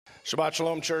Shabbat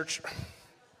Shalom, church.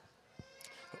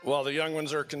 While the young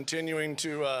ones are continuing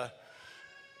to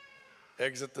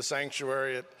exit the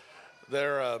sanctuary,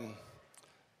 their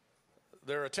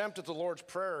attempt at the Lord's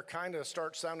Prayer kind of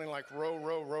starts sounding like row,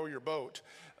 row, row your boat.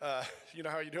 You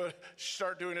know how you do it?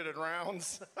 Start doing it in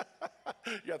rounds.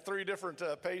 You got 3 different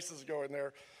paces going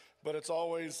there, but it's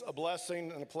always a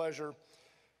blessing and a pleasure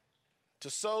to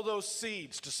sow those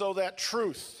seeds, to sow that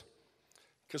truth.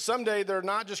 Because someday they're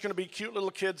not just going to be cute little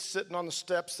kids sitting on the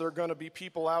steps. They're going to be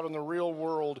people out in the real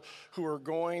world who are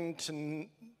going to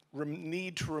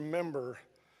need to remember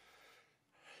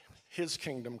His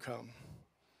kingdom come.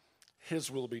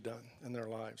 His will be done in their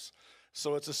lives.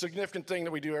 So it's a significant thing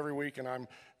that we do every week, and I'm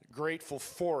grateful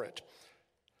for it.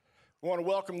 I want to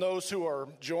welcome those who are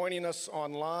joining us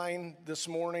online this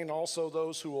morning, also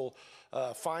those who will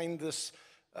find this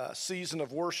season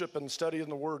of worship and study in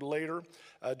the Word later.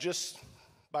 Just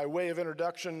by way of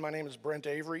introduction, my name is Brent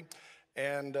Avery,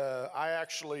 and I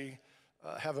actually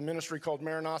have a ministry called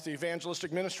Maranatha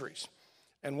Evangelistic Ministries.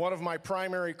 And one of my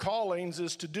primary callings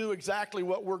is to do exactly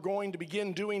what we're going to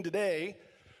begin doing today,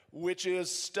 which is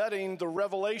studying the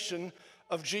revelation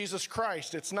of Jesus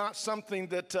Christ. It's not something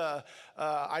that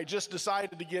I just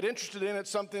decided to get interested in.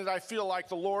 It's something that I feel like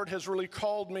the Lord has really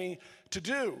called me to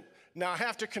do. Now, I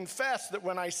have to confess that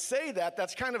when I say that,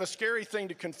 that's kind of a scary thing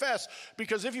to confess,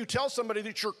 because if you tell somebody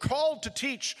that you're called to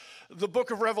teach the book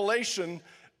of Revelation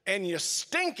and you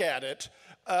stink at it,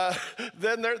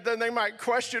 then they might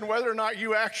question whether or not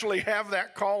you actually have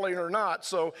that calling or not.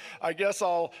 So I guess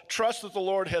I'll trust that the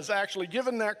Lord has actually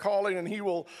given that calling, and He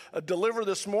will deliver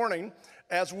this morning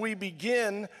as we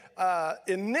begin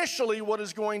initially what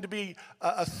is going to be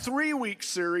a 3-week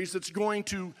series that's going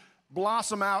to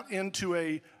blossom out into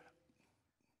a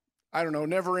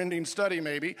never-ending study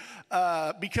maybe,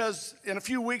 because in a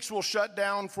few weeks we'll shut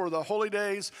down for the holy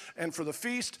days and for the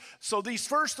feast. So these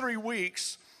first 3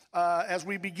 weeks, as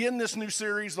we begin this new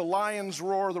series, The Lion's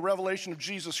Roar, the revelation of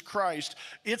Jesus Christ,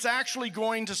 it's actually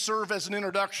going to serve as an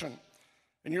introduction.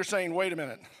 And you're saying, wait a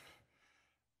minute,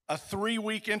 a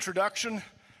 3-week introduction?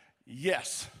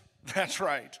 Yes, that's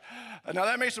right. Now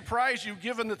that may surprise you,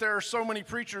 given that there are so many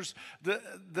preachers, that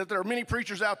there are many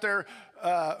preachers out there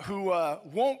who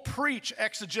won't preach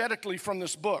exegetically from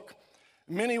this book.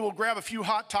 Many will grab a few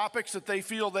hot topics that they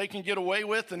feel they can get away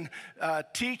with and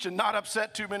teach and not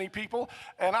upset too many people.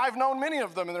 And I've known many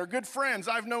of them, and they're good friends.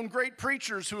 I've known great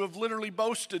preachers who have literally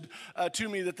boasted to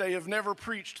me that they have never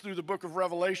preached through the book of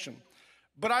Revelation.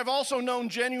 But I've also known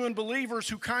genuine believers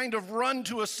who kind of run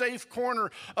to a safe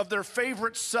corner of their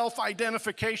favorite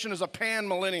self-identification as a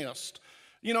pan-millennialist.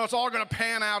 You know, it's all going to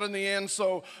pan out in the end,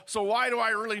 so why do I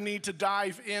really need to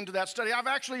dive into that study? I've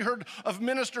actually heard of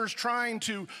ministers trying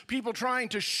to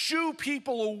shoo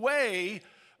people away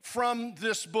from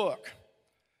this book.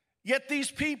 Yet these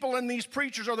people and these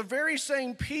preachers are the very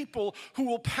same people who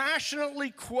will passionately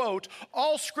quote,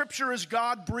 all scripture is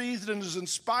God-breathed and is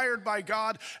inspired by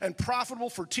God and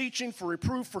profitable for teaching, for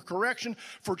reproof, for correction,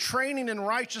 for training in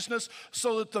righteousness,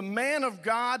 so that the man of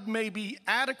God may be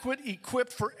adequate,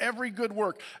 equipped for every good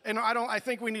work. And I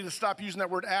think we need to stop using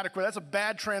that word adequate. That's a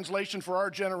bad translation for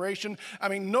our generation. I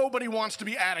mean, nobody wants to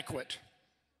be adequate.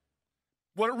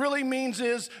 What it really means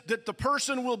is that the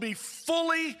person will be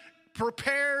fully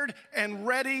prepared and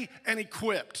ready and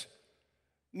equipped.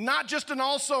 Not just an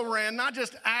also-ran, not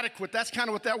just adequate. That's kind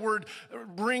of what that word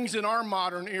brings in our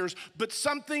modern ears. But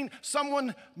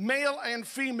someone, male and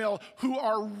female, who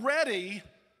are ready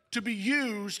to be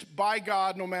used by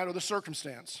God no matter the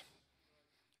circumstance.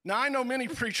 Now, I know many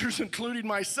preachers, including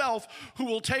myself, who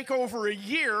will take over a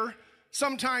year,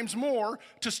 sometimes more,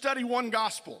 to study one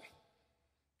gospel.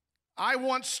 I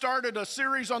once started a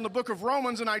series on the book of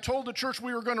Romans, and I told the church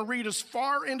we were going to read as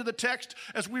far into the text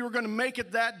as we were going to make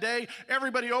it that day.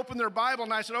 Everybody opened their Bible,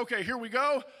 and I said, okay, here we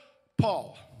go,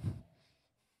 Paul.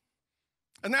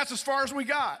 And that's as far as we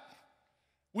got.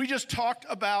 We just talked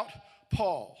about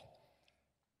Paul.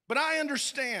 But I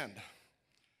understand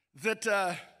that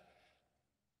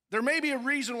there may be a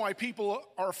reason why people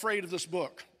are afraid of this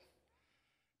book.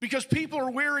 Because people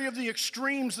are weary of the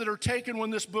extremes that are taken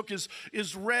when this book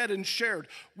is read and shared.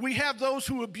 We have those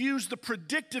who abuse the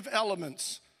predictive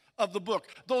elements of the book,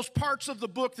 those parts of the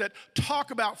book that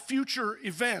talk about future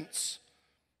events.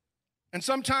 And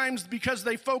sometimes because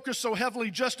they focus so heavily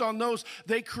just on those,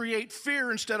 they create fear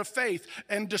instead of faith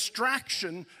and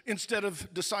distraction instead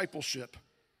of discipleship.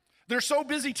 They're so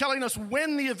busy telling us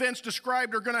when the events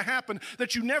described are going to happen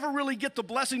that you never really get the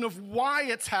blessing of why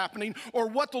it's happening or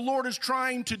what the Lord is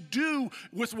trying to do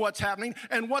with what's happening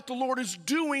and what the Lord is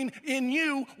doing in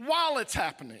you while it's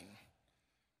happening.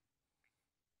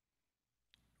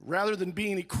 Rather than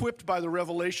being equipped by the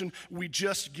revelation, we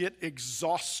just get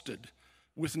exhausted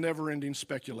with never-ending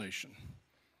speculation.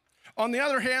 On the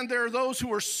other hand, there are those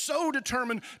who are so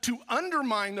determined to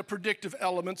undermine the predictive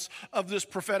elements of this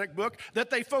prophetic book that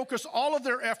they focus all of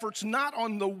their efforts not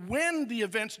on the when the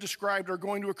events described are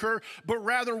going to occur, but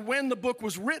rather when the book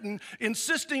was written,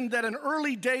 insisting that an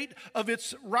early date of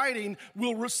its writing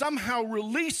will somehow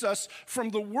release us from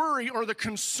the worry or the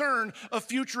concern of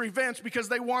future events because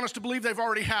they want us to believe they've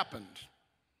already happened.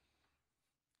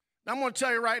 Now, I'm going to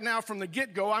tell you right now from the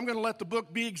get-go, I'm going to let the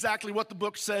book be exactly what the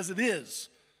book says it is.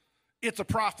 It's a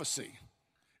prophecy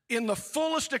in the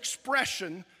fullest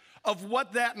expression of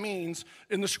what that means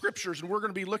in the scriptures, and we're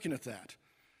going to be looking at that.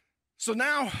 So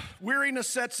now weariness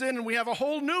sets in, and we have a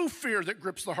whole new fear that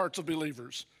grips the hearts of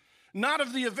believers. Not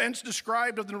of the events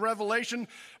described of the Revelation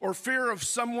or fear of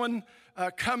someone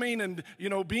coming and,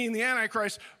 being the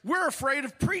Antichrist. We're afraid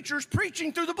of preachers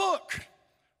preaching through the book.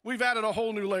 We've added a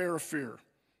whole new layer of fear.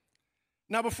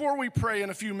 Now, before we pray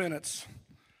in a few minutes,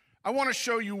 I want to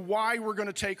show you why we're going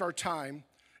to take our time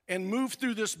and move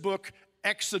through this book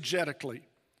exegetically.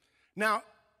 Now,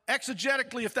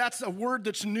 exegetically, if that's a word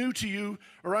that's new to you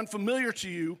or unfamiliar to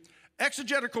you,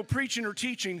 exegetical preaching or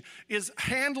teaching is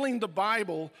handling the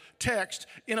Bible text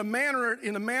in a manner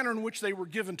in which they were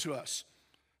given to us.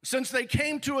 Since they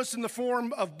came to us in the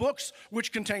form of books,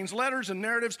 which contains letters and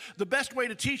narratives, the best way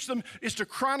to teach them is to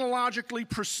chronologically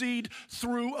proceed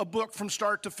through a book from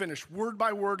start to finish, word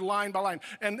by word, line by line.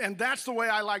 And that's the way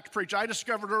I like to preach. I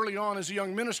discovered early on as a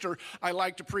young minister, I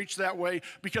like to preach that way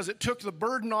because it took the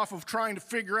burden off of trying to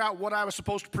figure out what I was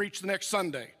supposed to preach the next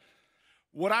Sunday.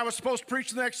 What I was supposed to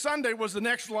preach the next Sunday was the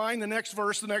next line, the next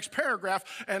verse, the next paragraph,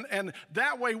 and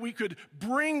that way we could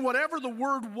bring whatever the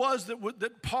word was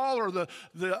that Paul or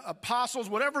the apostles,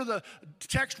 whatever the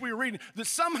text we were reading, that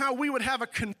somehow we would have a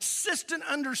consistent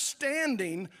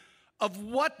understanding of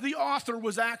what the author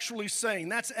was actually saying.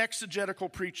 That's exegetical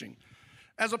preaching.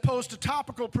 As opposed to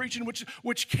topical preaching,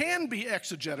 which can be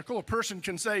exegetical. A person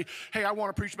can say, hey, I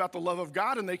want to preach about the love of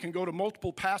God, and they can go to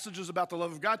multiple passages about the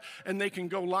love of God, and they can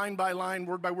go line by line,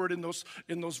 word by word in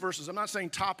those verses. I'm not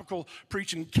saying topical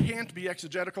preaching can't be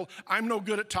exegetical. I'm no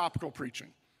good at topical preaching.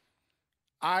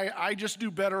 I just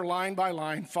do better line by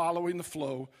line, following the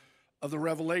flow of the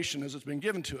revelation as it's been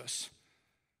given to us.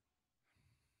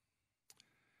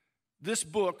 This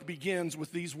book begins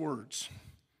with these words.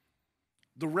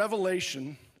 The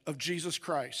revelation of Jesus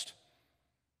Christ.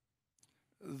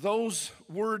 Those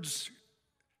words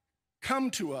come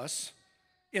to us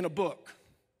in a book.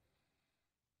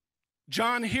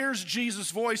 John hears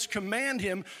Jesus' voice command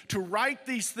him to write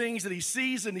these things that he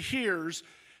sees and hears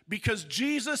because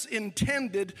Jesus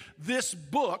intended this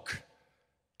book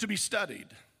to be studied,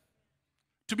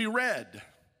 to be read,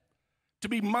 to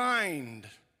be mined,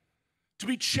 to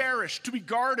be cherished, to be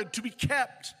guarded, to be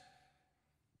kept.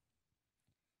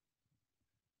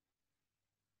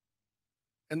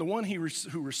 And the one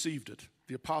who received it,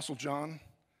 the Apostle John,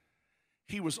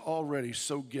 he was already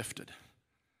so gifted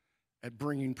at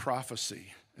bringing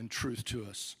prophecy and truth to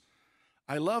us.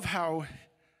 I love how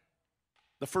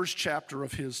the first chapter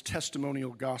of his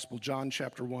testimonial gospel, John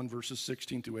chapter 1, verses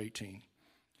 16 through 18.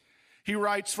 He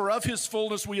writes, for of his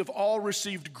fullness we have all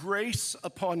received grace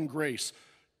upon grace.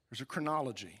 There's a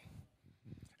chronology.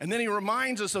 And then he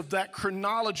reminds us of that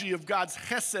chronology of God's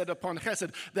hesed upon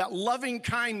hesed, that loving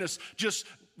kindness, just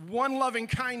one loving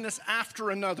kindness after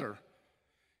another.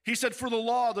 He said, for the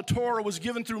law, the Torah was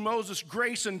given through Moses.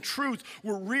 Grace and truth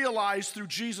were realized through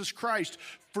Jesus Christ.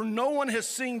 For no one has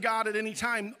seen God at any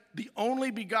time. The only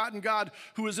begotten God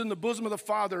who is in the bosom of the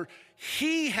Father,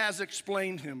 he has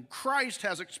explained him. Christ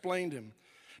has explained him.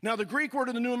 Now, the Greek word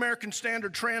in the New American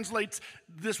Standard translates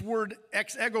this word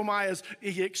exegomai as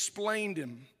he explained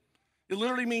him. It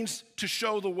literally means to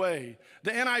show the way.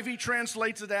 The NIV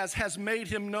translates it as has made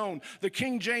him known. The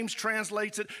King James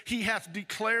translates it, he hath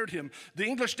declared him. The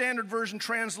English Standard Version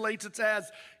translates it as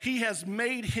he has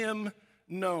made him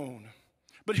known.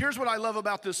 But here's what I love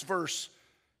about this verse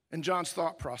and John's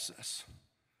thought process.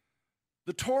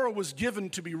 The Torah was given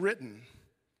to be written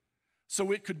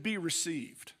so it could be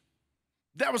received.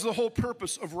 That was the whole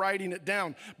purpose of writing it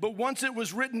down. But once it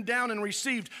was written down and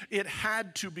received, it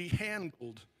had to be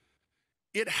handled.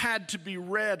 It had to be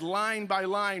read line by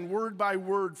line, word by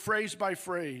word, phrase by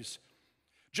phrase.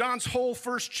 John's whole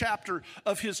first chapter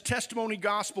of his testimony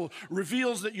gospel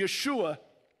reveals that Yeshua,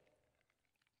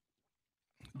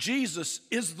 Jesus,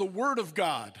 is the Word of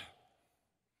God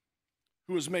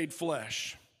who is made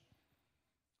flesh.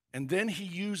 And then he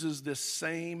uses this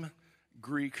same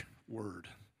Greek word,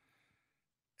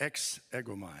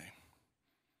 exegomai,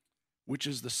 which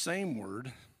is the same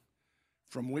word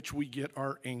from which we get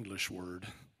our English word,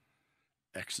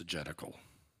 exegetical.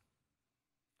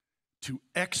 To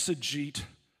exegete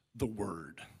the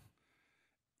word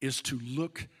is to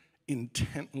look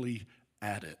intently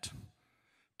at it,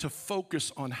 to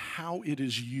focus on how it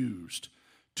is used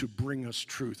to bring us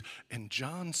truth. And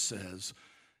John says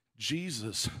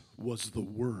Jesus was the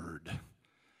Word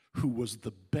who was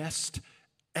the best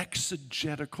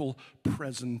exegetical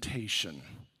presentation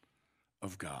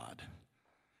of God.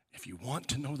 If you want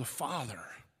to know the Father,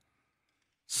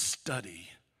 study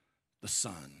the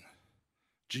Son.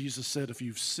 Jesus said, if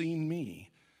you've seen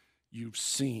me, you've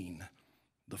seen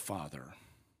the Father.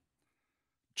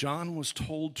 John was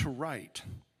told to write.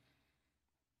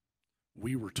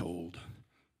 We were told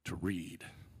to read,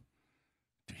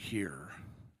 to hear,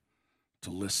 to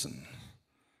listen,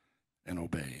 and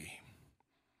obey.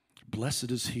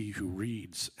 Blessed is he who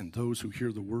reads and those who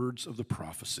hear the words of the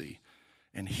prophecy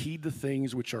and heed the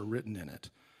things which are written in it,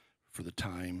 for the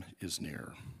time is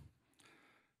near.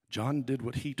 John did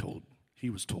what he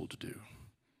was told to do.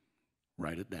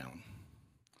 Write it down.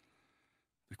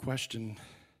 The question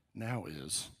now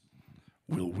is,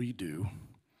 will we do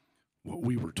what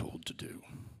we were told to do?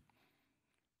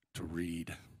 To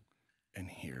read and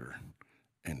hear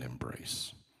and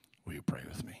embrace. Will you pray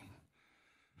with me?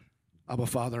 Abba,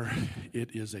 Father,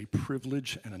 it is a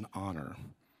privilege and an honor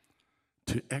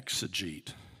to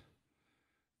exegete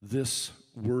this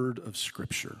word of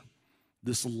Scripture,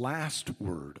 this last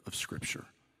word of Scripture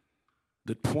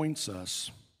that points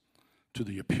us to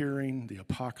the appearing, the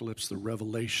apocalypse, the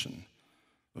revelation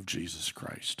of Jesus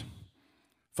Christ.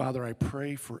 Father, I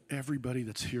pray for everybody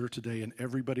that's here today and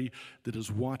everybody that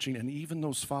is watching, and even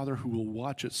those, Father, who will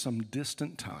watch at some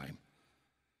distant time.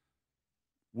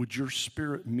 Would your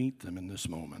Spirit meet them in this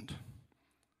moment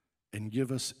and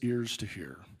give us ears to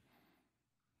hear,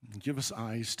 and give us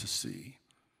eyes to see.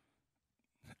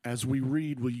 As we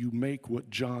read, will you make what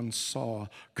John saw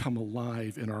come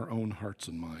alive in our own hearts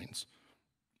and minds?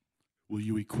 Will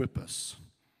you equip us,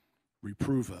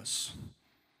 reprove us,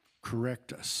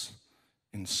 correct us,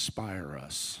 inspire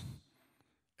us,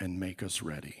 and make us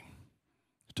ready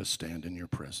to stand in your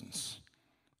presence,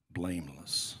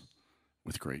 blameless,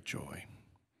 with great joy.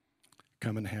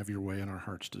 Come and have your way in our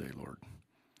hearts today, Lord.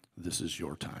 This is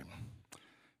your time.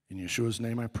 In Yeshua's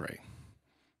name I pray.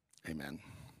 Amen.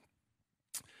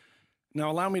 Now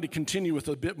allow me to continue with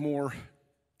a bit more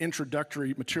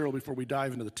introductory material before we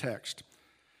dive into the text.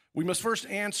 We must first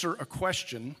answer a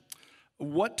question.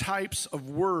 What types of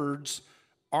words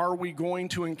are we going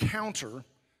to encounter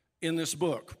in this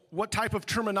book? What type of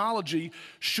terminology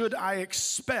should I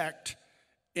expect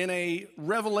in a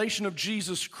revelation of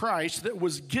Jesus Christ that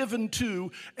was given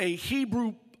to a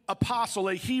Hebrew apostle,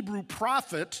 a Hebrew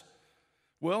prophet?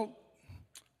 Well,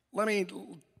 let me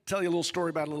tell you a little story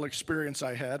about a little experience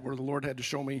I had where the Lord had to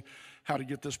show me how to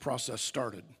get this process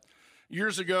started.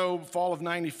 Years ago, fall of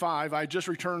 '95, I just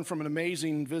returned from an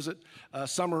amazing visit,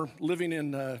 summer living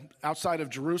in outside of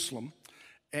Jerusalem.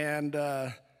 And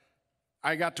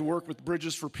I got to work with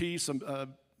Bridges for Peace, a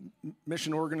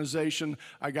mission organization.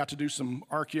 I got to do some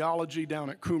archaeology down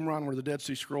at Qumran where the Dead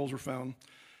Sea Scrolls were found.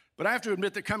 But I have to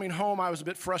admit that coming home, I was a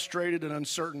bit frustrated and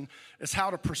uncertain as how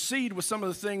to proceed with some of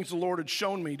the things the Lord had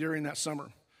shown me during that summer.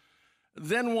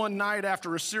 Then one night,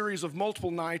 after a series of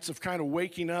multiple nights of kind of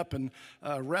waking up and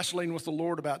wrestling with the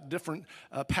Lord about different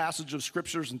passages of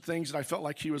scriptures and things that I felt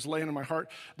like he was laying in my heart,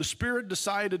 the Spirit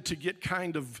decided to get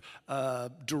kind of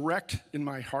direct in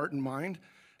my heart and mind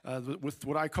with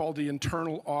what I call the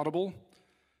internal audible.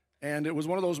 And it was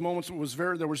one of those moments that was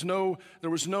there was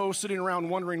no sitting around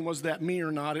wondering, was that me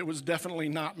or not? It was definitely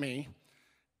not me.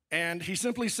 And he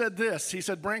simply said this. He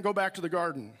said, Brent, go back to the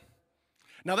garden.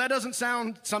 Now, that doesn't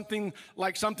sound something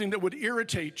that would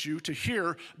irritate you to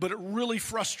hear, but it really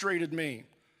frustrated me.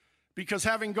 Because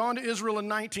having gone to Israel in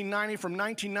 1990, from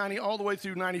 1990 all the way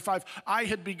through 95, I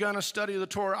had begun a study of the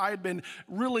Torah. I had been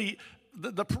really,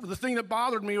 the thing that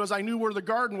bothered me was I knew where the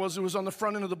garden was. It was on the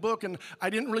front end of the book, and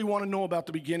I didn't really want to know about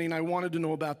the beginning. I wanted to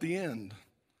know about the end.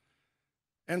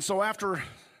 And so after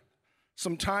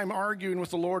some time arguing with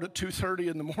the Lord at 2:30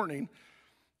 in the morning,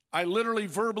 I literally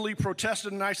verbally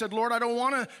protested, and I said, Lord, I don't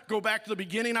want to go back to the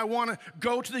beginning. I want to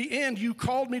go to the end. You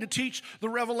called me to teach the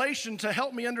revelation to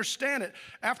help me understand it.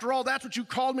 After all, that's what you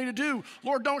called me to do.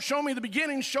 Lord, don't show me the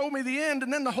beginning, show me the end.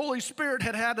 And then the Holy Spirit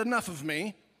had had enough of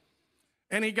me,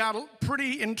 and he got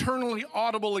pretty internally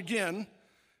audible again.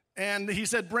 And he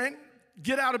said, Brent,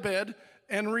 get out of bed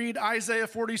and read Isaiah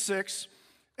 46,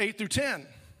 8 through 10.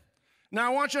 Now, I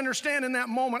want you to understand in that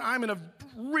moment, I'm in a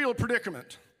real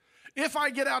predicament. If I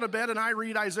get out of bed and I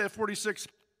read Isaiah 46,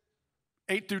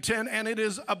 8 through 10, and it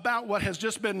is about what has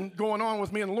just been going on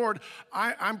with me and the Lord.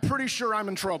 I'm pretty sure I'm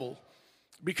in trouble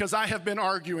because I have been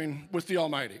arguing with the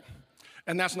Almighty,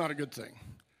 and that's not a good thing.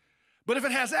 But if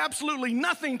it has absolutely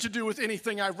nothing to do with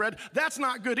anything I've read, that's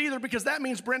not good either, because that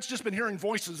means Brent's just been hearing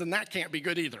voices, and that can't be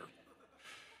good either.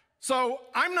 So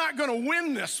I'm not going to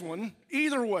win this one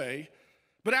either way,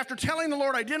 but after telling the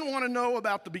Lord I didn't want to know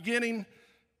about the beginning,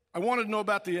 I wanted to know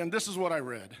about the end, this is what I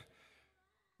read.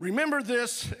 Remember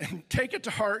this and take it to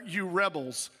heart, you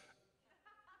rebels.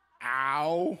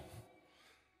 Ow.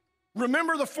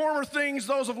 Remember the former things,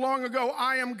 those of long ago.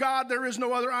 I am God, there is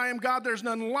no other. I am God, there's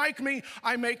none like me.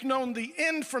 I make known the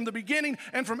end from the beginning,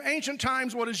 and from ancient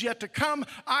times what is yet to come.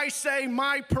 I say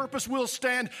my purpose will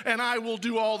stand, and I will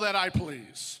do all that I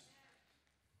please.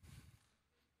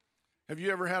 Have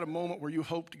you ever had a moment where you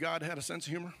hoped God had a sense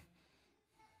of humor?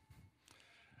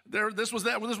 This was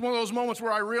one of those moments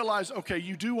where I realized, okay,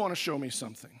 you do want to show me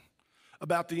something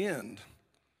about the end.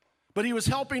 But he was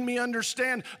helping me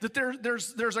understand that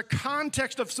there's a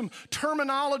context of some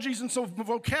terminologies and some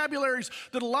vocabularies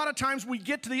that a lot of times we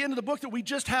get to the end of the book that we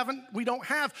don't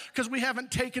have because we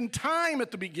haven't taken time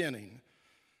at the beginning.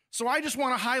 So I just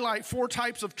want to highlight 4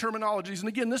 types of terminologies. And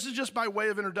again, this is just by way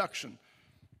of introduction.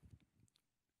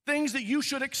 Things that you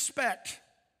should expect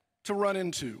to run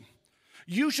into.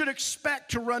 You should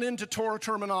expect to run into Torah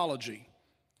terminology.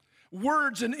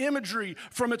 Words and imagery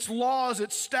from its laws,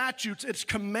 its statutes, its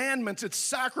commandments, its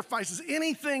sacrifices,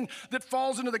 anything that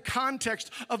falls into the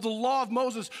context of the law of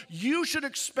Moses, you should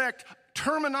expect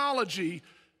terminology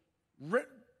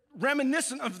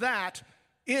reminiscent of that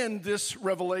in this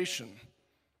revelation.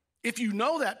 If you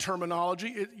know that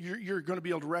terminology, you're going to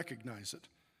be able to recognize it.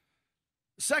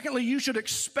 Secondly, you should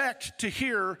expect to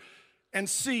hear and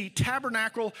see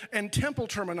tabernacle and temple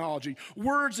terminology,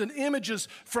 words and images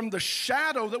from the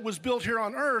shadow that was built here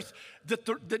on earth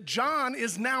that John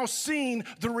is now seeing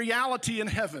the reality in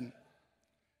heaven.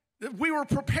 We were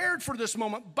prepared for this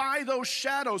moment by those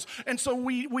shadows, and so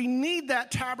we need that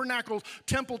tabernacle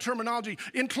temple terminology,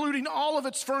 including all of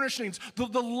its furnishings, the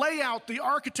layout, the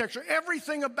architecture,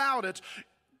 everything about it.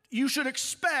 You should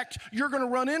expect you're going to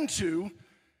run into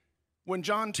when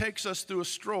John takes us through a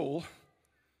stroll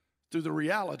through the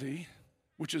reality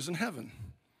which is in heaven.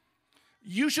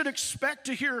 You should expect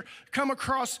to come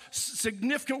across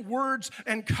significant words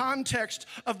and context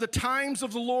of the times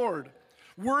of the Lord.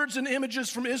 Words and images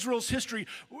from Israel's history,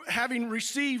 having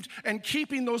received and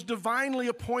keeping those divinely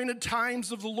appointed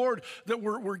times of the Lord that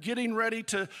we're getting ready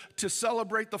to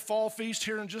celebrate the fall feast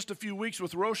here in just a few weeks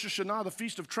with Rosh Hashanah, the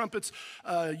Feast of Trumpets,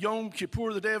 Yom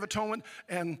Kippur, the Day of Atonement,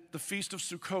 and the Feast of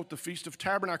Sukkot, the Feast of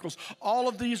Tabernacles. All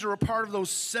of these are a part of those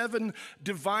 7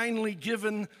 divinely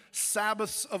given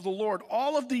Sabbaths of the Lord.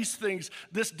 All of these things,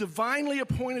 this divinely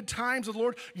appointed times of the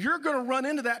Lord, you're going to run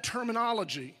into that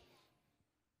terminology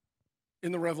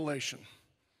in the Revelation.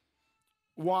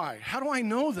 Why? How do I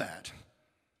know that?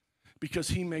 Because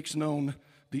he makes known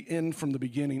the end from the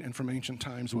beginning and from ancient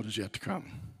times what is yet to come.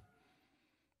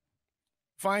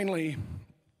 Finally,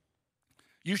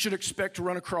 you should expect to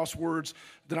run across words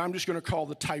that I'm just going to call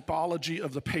the typology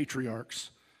of the patriarchs.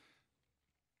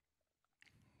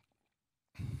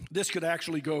 This could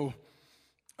actually go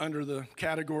under the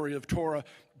category of Torah,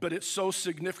 but it's so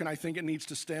significant, I think it needs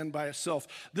to stand by itself.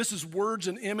 This is words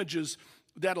and images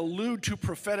that allude to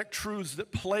prophetic truths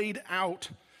that played out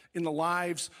in the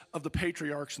lives of the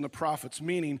patriarchs and the prophets,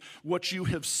 meaning what you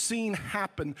have seen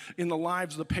happen in the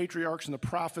lives of the patriarchs and the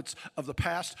prophets of the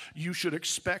past, you should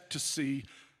expect to see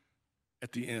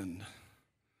at the end,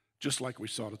 just like we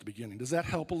saw it at the beginning. Does that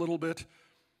help a little bit?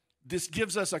 This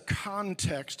gives us a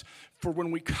context for when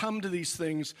we come to these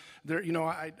things.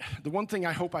 The one thing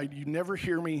I hope you never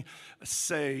hear me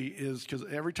say is, because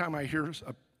every time I hear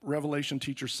a Revelation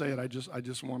teacher say it, I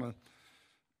just want to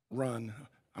run.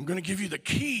 I'm going to give you the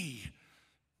key,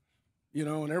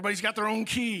 and everybody's got their own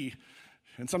key.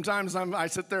 And sometimes I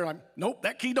sit there, nope,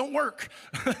 that key don't work.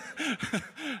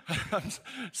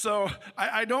 So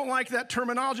I don't like that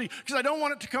terminology because I don't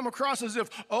want it to come across as if,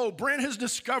 Brent has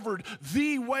discovered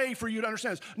the way for you to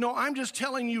understand this. No, I'm just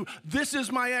telling you, this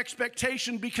is my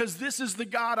expectation because this is the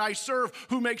God I serve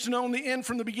who makes known the end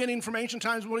from the beginning, from ancient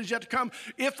times, what is yet to come.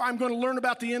 If I'm going to learn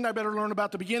about the end, I better learn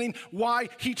about the beginning. Why?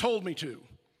 He told me to.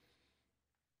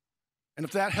 And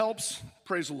if that helps,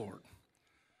 praise the Lord.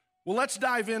 Well, let's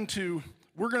dive into,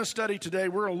 we're going to study today,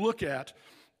 we're going to look at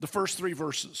the first 3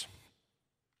 verses.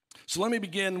 So let me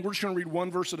begin. We're just going to read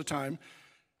one verse at a time.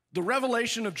 The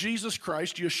revelation of Jesus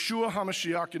Christ, Yeshua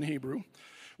HaMashiach in Hebrew,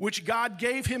 which God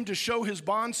gave him to show his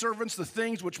bondservants the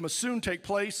things which must soon take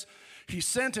place. He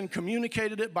sent and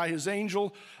communicated it by his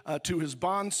angel to his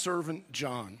bondservant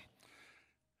John.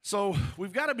 So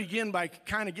we've got to begin by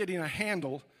kind of getting a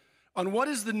handle on what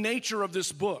is the nature of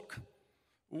this book.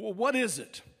 What is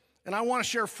it? And I want to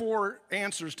share 4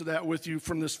 answers to that with you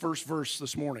from this first verse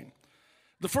this morning.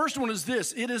 The first one is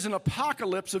this: it is an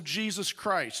apocalypse of Jesus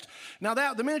Christ. Now,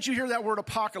 the minute you hear that word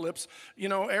apocalypse,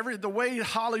 the way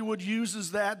Hollywood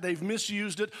uses that, they've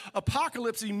misused it.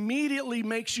 Apocalypse immediately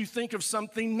makes you think of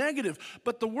something negative.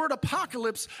 But the word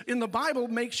apocalypse in the Bible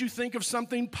makes you think of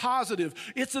something positive.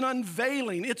 It's an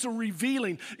unveiling, it's a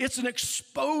revealing, it's an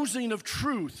exposing of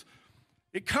truth.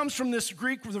 It comes from this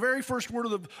Greek, the very first word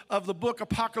of the book,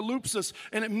 apocalypsis,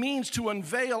 and it means to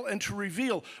unveil and to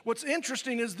reveal. What's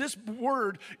interesting is this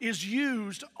word is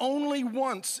used only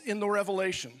once in the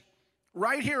Revelation.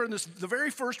 Right here in the very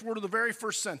first word of the very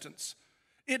first sentence.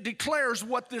 It declares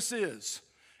what this is.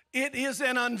 It is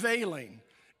an unveiling.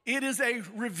 It is a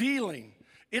revealing.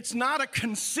 It's not a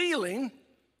concealing.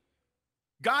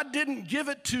 God didn't give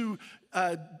it to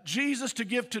Jesus to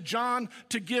give to John,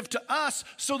 to give to us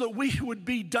so that we would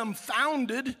be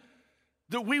dumbfounded,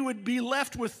 that we would be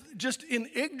left with just in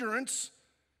ignorance.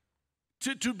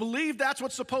 To believe that's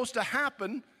what's supposed to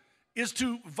happen is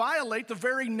to violate the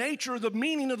very nature, the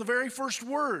meaning of the very first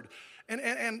word.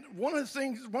 And one of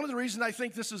the reasons I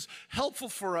think this is helpful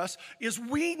for us is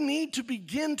we need to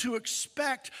begin to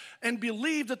expect and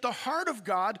believe that the heart of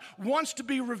God wants to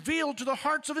be revealed to the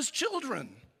hearts of his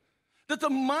children. That the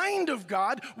mind of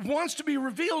God wants to be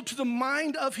revealed to the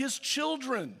mind of his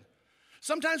children.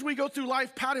 Sometimes we go through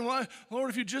life pouting, well, Lord,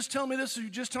 if you just tell me this, if you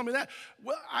just tell me that.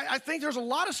 Well, I think there's a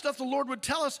lot of stuff the Lord would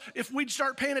tell us if we'd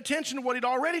start paying attention to what he'd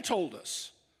already told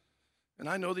us. And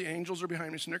I know the angels are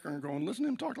behind me snickering and going, listen to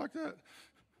him talk like that.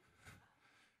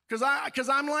 Because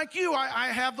I'm like you, I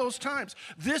have those times.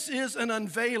 This is an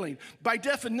unveiling. By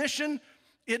definition,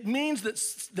 it means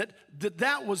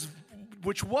that was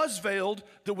which was veiled,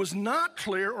 that was not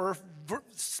clear or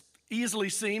easily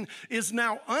seen, is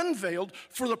now unveiled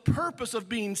for the purpose of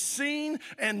being seen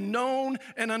and known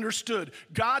and understood.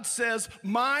 God says,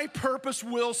 my purpose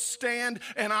will stand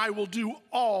and I will do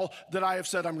all that I have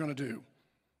said I'm going to do.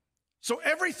 So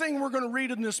everything we're going to read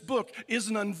in this book is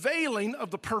an unveiling of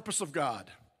the purpose of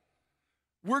God.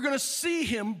 We're going to see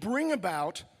him bring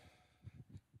about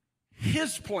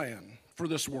his plan for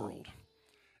this world.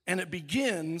 And it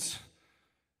begins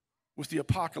with the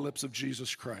apocalypse of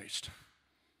Jesus Christ.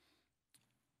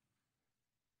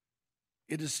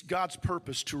 It is God's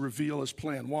purpose to reveal his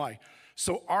plan. Why?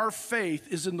 So our faith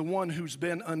is in the one who's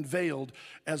been unveiled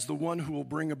as the one who will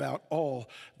bring about all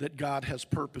that God has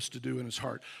purposed to do in his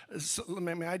heart. So,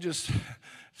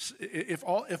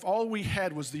 if all we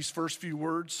had was these first few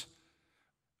words,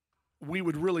 we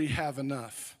would really have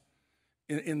enough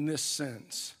in this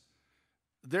sense.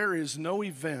 There is no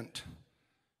event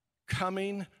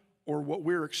coming or what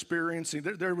we're experiencing.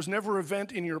 There was never an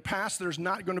event in your past. There's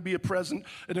not going to be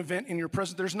an event in your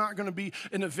present. There's not going to be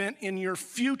an event in your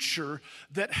future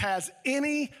that has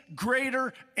any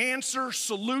greater answer,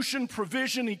 solution,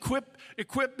 provision,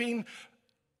 equipping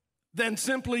than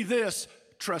simply this: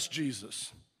 trust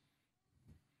Jesus.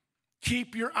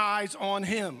 Keep your eyes on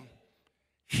him.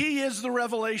 He is the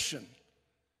revelation.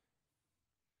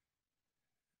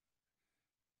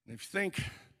 And if you think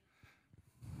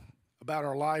about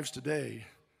our lives today,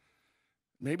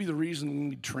 maybe the reason we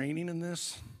need training in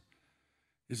this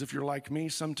is, if you're like me,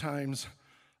 sometimes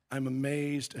I'm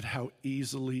amazed at how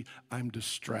easily I'm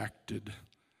distracted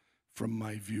from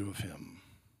my view of him,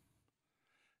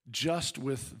 just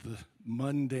with the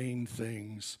mundane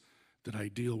things that I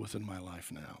deal with in my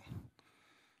life now.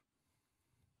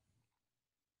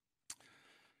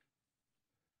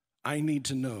 I need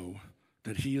to know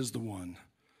that he is the one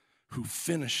who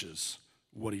finishes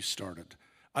what he started.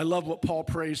 I love what Paul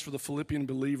prays for the Philippian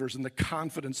believers and the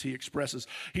confidence he expresses.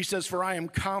 He says, for I am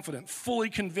confident, fully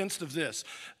convinced of this,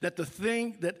 that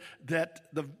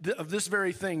of this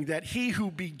very thing, that he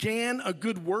who began a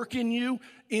good work in you,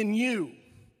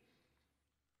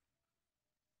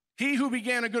 he who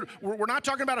began a good, we're not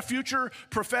talking about a future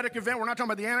prophetic event. We're not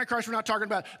talking about the Antichrist. We're not talking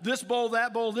about this bowl,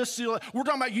 that bowl, this seal. We're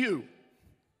talking about you,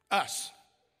 us.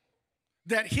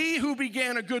 That he who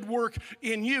began a good work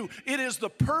in you, it is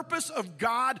the purpose of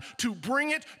God to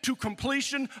bring it to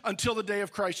completion until the day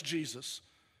of Christ Jesus.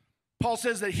 Paul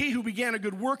says that he who began a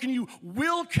good work in you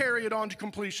will carry it on to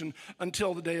completion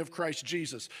until the day of Christ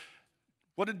Jesus.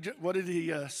 What did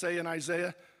he say in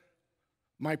Isaiah?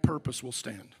 My purpose will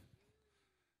stand.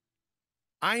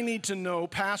 I need to know,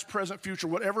 past, present, future,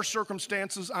 whatever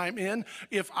circumstances I'm in,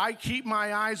 if I keep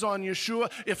my eyes on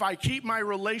Yeshua, if I keep my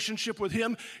relationship with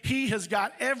him, he has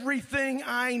got everything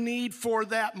I need for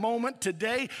that moment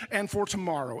today and for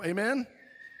tomorrow. Amen?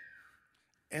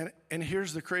 And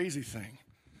here's the crazy thing.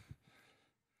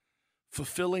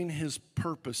 Fulfilling his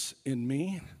purpose in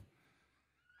me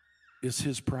is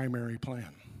his primary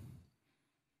plan.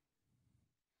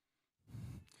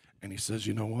 And he says,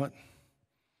 you know what?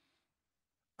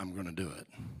 I'm going to do it.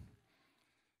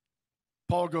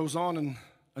 Paul goes on in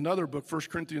another book, 1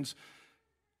 Corinthians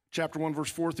chapter 1,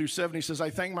 verse 4 through 7. He says, I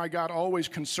thank my God always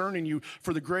concerning you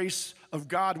for the grace of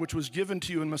God which was given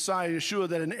to you in Messiah Yeshua,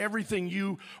 that in everything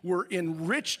you were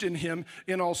enriched in him,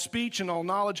 in all speech and all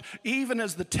knowledge, even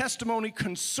as the testimony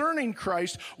concerning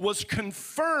Christ was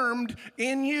confirmed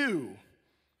in you,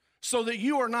 so that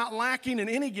you are not lacking in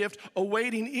any gift,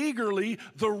 awaiting eagerly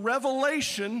the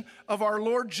revelation of our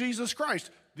Lord Jesus Christ.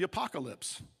 The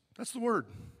apocalypse. That's the word.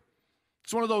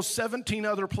 It's one of those 17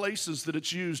 other places that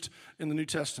it's used in the New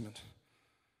Testament.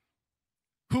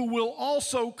 Who will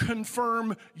also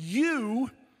confirm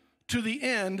you to the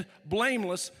end,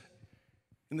 blameless,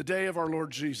 in the day of our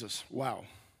Lord Jesus. Wow.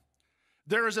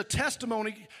 There is a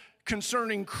testimony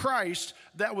concerning Christ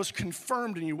that was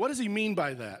confirmed in you. What does he mean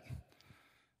by that?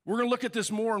 We're going to look at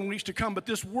this more in weeks to come, but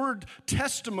this word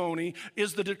testimony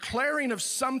is the declaring of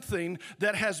something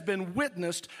that has been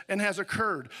witnessed and has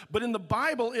occurred. But in the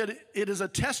Bible, it is a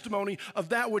testimony of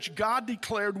that which God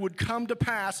declared would come to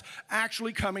pass,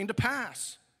 actually coming to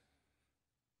pass.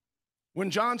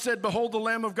 When John said, behold the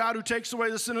Lamb of God who takes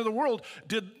away the sin of the world,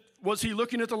 was he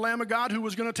looking at the Lamb of God who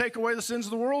was going to take away the sins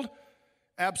of the world?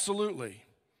 Absolutely.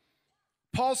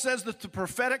 Paul says that the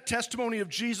prophetic testimony of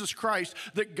Jesus Christ,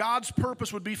 that God's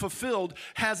purpose would be fulfilled,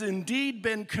 has indeed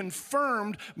been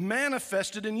confirmed,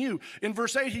 manifested in you. In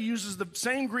verse 8, he uses the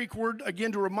same Greek word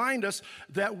again to remind us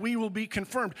that we will be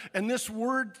confirmed. And this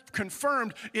word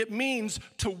confirmed, it means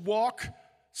to walk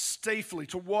safely,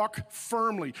 to walk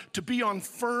firmly, to be on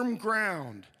firm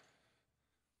ground.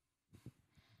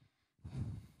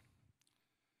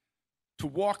 To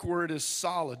walk where it is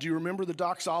solid. Do you remember the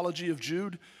doxology of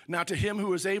Jude? Now to him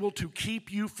who is able to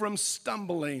keep you from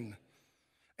stumbling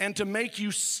and to make you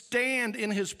stand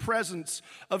in his presence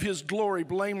of his glory,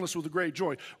 blameless with a great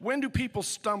joy. When do people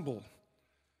stumble?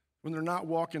 When they're not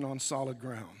walking on solid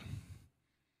ground.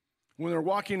 When they're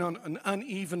walking on an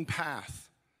uneven path.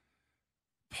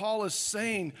 Paul is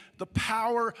saying the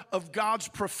power of God's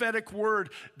prophetic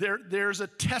word, there's a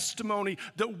testimony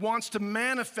that wants to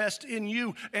manifest in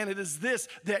you, and it is this,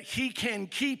 that he can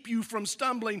keep you from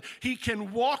stumbling. He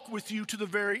can walk with you to the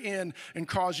very end and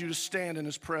cause you to stand in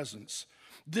his presence.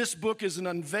 This book is an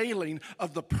unveiling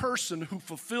of the person who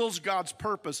fulfills God's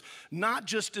purpose, not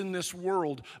just in this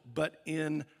world, but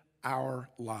in our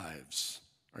lives.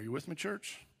 Are you with me,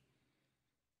 church?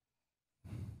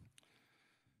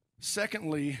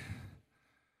 Secondly,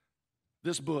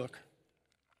 this book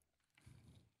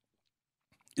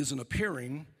is an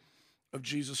appearing of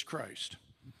Jesus Christ.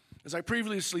 As I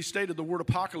previously stated, the word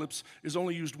apocalypse is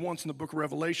only used once in the book of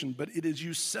Revelation, but it is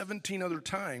used 17 other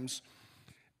times,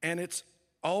 and it's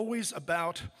always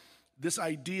about this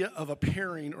idea of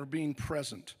appearing or being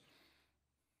present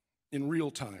in real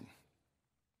time.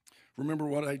 Remember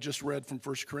what I just read from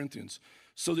 1 Corinthians.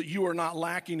 So that you are not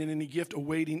lacking in any gift,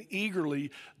 awaiting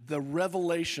eagerly the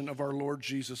revelation of our Lord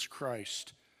Jesus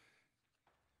Christ.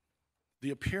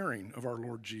 The appearing of our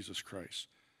Lord Jesus Christ.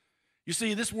 You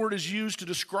see, this word is used to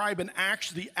describe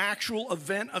the actual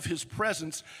event of his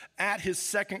presence at his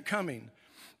second coming.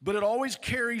 But it always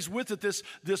carries with it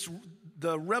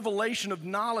the revelation of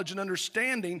knowledge and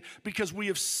understanding, because we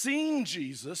have seen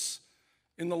Jesus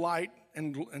in the light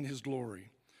and his glory.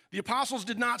 The apostles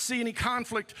did not see any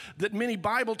conflict that many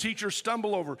Bible teachers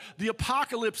stumble over. The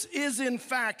apocalypse is, in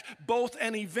fact, both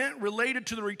an event related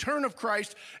to the return of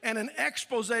Christ and an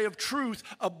expose of truth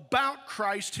about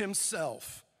Christ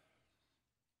himself.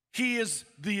 He is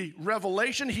the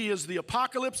revelation, he is the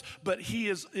apocalypse, but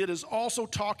it is also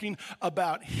talking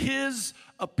about his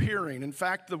appearing. In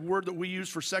fact, the word that is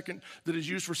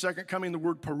used for second coming, the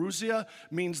word parousia,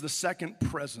 means the second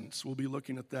presence. We'll be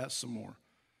looking at that some more.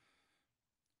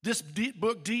 This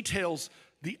book details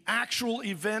the actual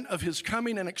event of his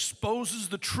coming and exposes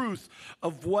the truth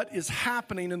of what is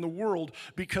happening in the world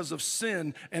because of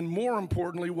sin, and more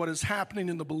importantly, what is happening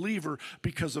in the believer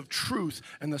because of truth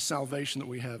and the salvation that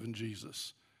we have in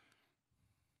Jesus.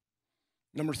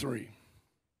 Number 3,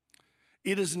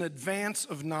 it is an advance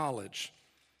of knowledge.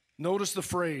 Notice the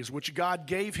phrase, which God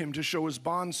gave him to show his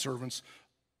bondservants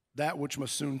that which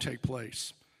must soon take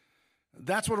place.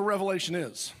 That's what a revelation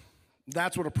is.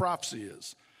 That's what a prophecy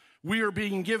is. We are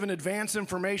being given advance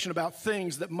information about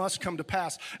things that must come to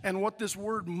pass. And what this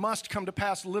word must come to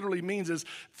pass literally means is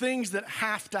things that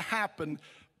have to happen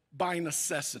by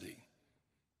necessity.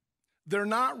 They're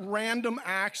not random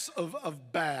acts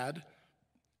of bad.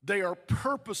 They are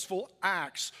purposeful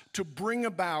acts to bring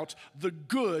about the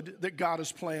good that God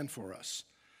has planned for us.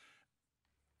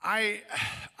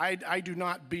 I do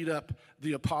not beat up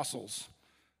the apostles.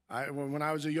 When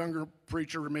I was a younger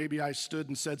preacher, maybe I stood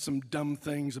and said some dumb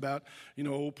things about,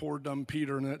 old poor dumb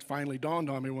Peter, and it finally dawned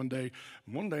on me one day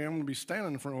I'm going to be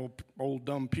standing in front of old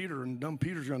dumb Peter, and dumb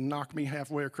Peter's going to knock me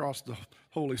halfway across the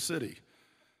holy city.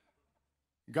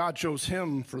 God chose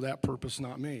him for that purpose,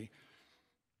 not me.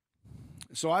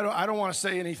 So I don't want to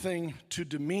say anything to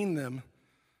demean them,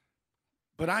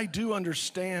 but I do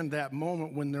understand that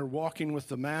moment when they're walking with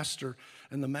the master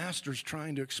and the master's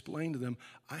trying to explain to them,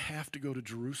 I have to go to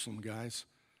Jerusalem, guys,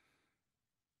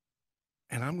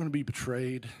 and I'm going to be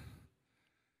betrayed,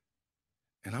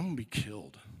 and I'm going to be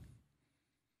killed,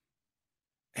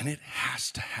 and it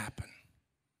has to happen.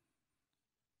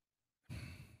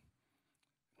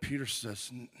 Peter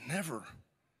says, never.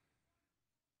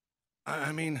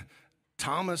 I mean,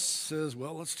 Thomas says,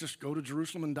 well, let's just go to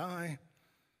Jerusalem and die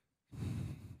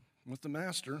with the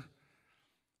master.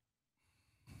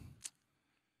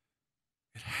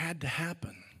 It had to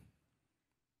happen.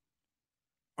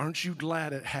 Aren't you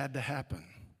glad it had to happen?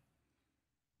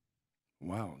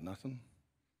 Wow, nothing?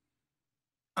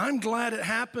 I'm glad it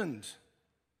happened.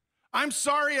 I'm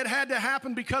sorry it had to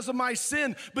happen because of my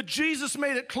sin, but Jesus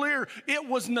made it clear it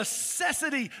was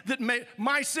necessity that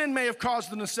my sin may have caused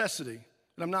the necessity,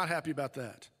 and I'm not happy about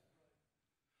that.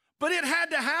 But it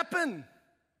had to happen.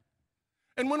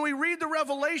 And when we read the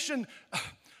Revelation,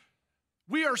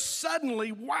 we are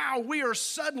suddenly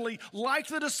like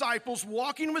the disciples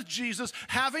walking with Jesus,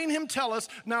 having him tell us,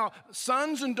 now,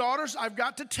 sons and daughters, I've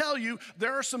got to tell you,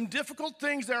 there are some difficult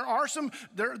things, there are some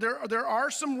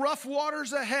rough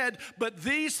waters ahead, but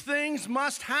these things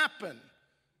must happen.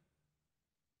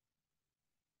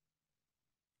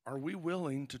 Are we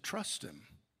willing to trust him?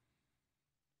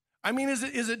 I mean, is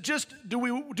it just, do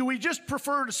we just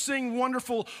prefer to sing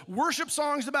wonderful worship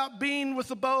songs about being in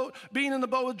the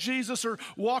boat with Jesus, or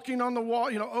walking on the wall,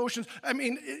 oceans? I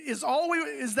mean, is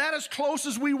that as close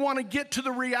as we want to get to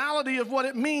the reality of what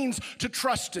it means to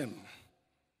trust him?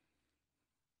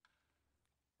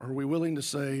 Or are we willing to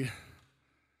say,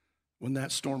 when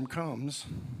that storm comes,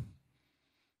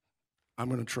 I'm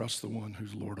going to trust the one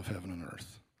who's Lord of heaven and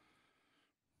earth?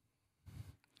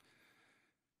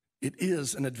 It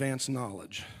is an advanced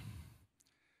knowledge.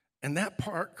 And that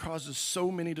part causes so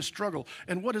many to struggle.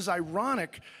 And what is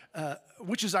ironic,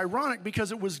 which is ironic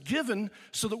because it was given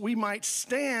so that we might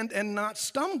stand and not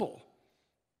stumble.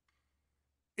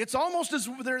 It's almost as,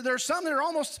 there's some that are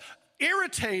almost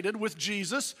irritated with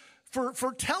Jesus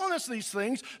for telling us these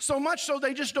things, so much so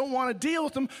they just don't want to deal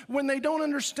with them when they don't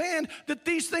understand that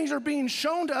these things are being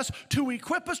shown to us to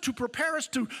equip us, to prepare us,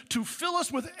 to fill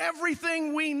us with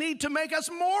everything we need to make us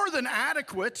more than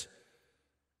adequate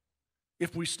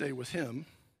if we stay with him.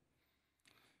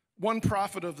 One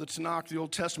prophet of the Tanakh, the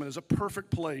Old Testament, is a perfect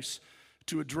place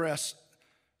to address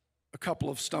a couple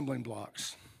of stumbling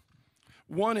blocks.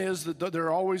 One is that there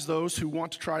are always those who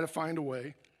want to try to find a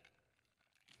way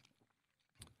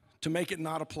to make it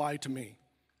not apply to me.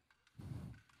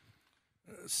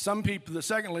 Some people, it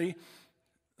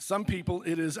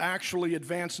is actually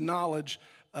advanced knowledge.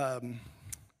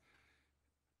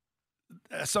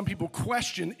 Some people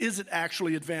question, is it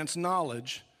actually advanced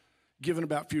knowledge given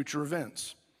about future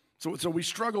events? So we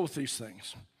struggle with these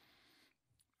things.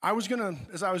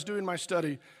 As I was doing my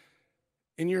study,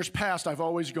 in years past, I've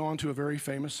always gone to a very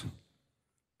famous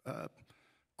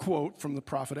quote from the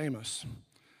prophet Amos.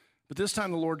 But this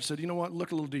time the Lord said, you know what,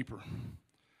 look a little deeper.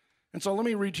 And so let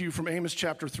me read to you from Amos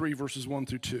chapter 3, verses 1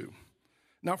 through 2.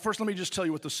 Now, first let me just tell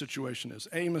you what the situation is.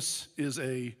 Amos is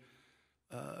a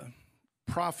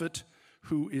prophet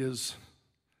who is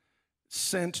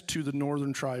sent to the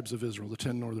northern tribes of Israel, the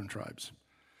 10 northern tribes.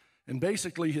 And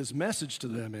basically his message to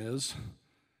them is,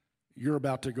 you're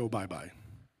about to go bye-bye.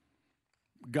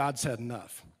 God's had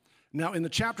enough. Now, in the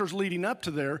chapters leading up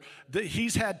to there,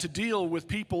 he's had to deal with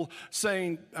people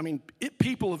saying,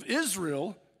 people of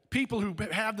Israel, people who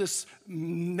have this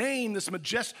name, this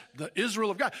majestic, the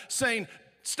Israel of God, saying,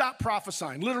 stop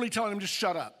prophesying, literally telling them, just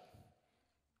shut up.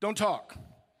 Don't talk.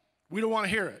 We don't want to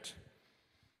hear it.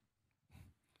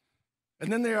 And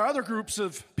then there are other groups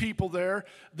of people there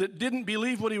that didn't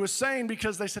believe what he was saying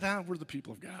because they said, we're the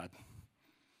people of God.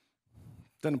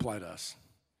 Doesn't apply to us.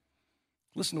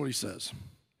 Listen to what he says.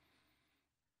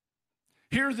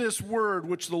 Hear this word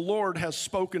which the Lord has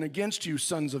spoken against you,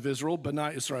 sons of Israel,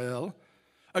 B'nai Israel,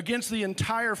 against the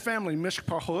entire family,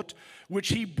 Mishpahot, which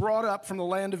he brought up from the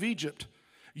land of Egypt.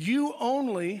 You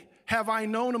only have I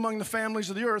known among the families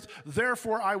of the earth,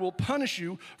 therefore I will punish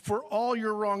you for all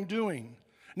your wrongdoing.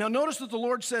 Now notice that the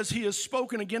Lord says he has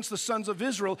spoken against the sons of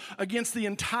Israel, against the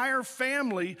entire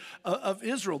family of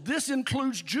Israel. This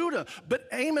includes Judah, but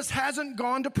Amos hasn't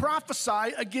gone to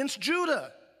prophesy against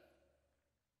Judah.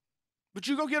 But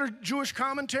you go get a Jewish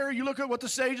commentary, you look at what the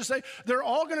sages say, they're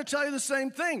all going to tell you the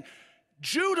same thing.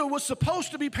 Judah was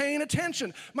supposed to be paying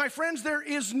attention. My friends, there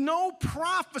is no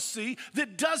prophecy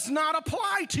that does not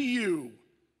apply to you.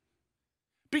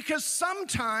 Because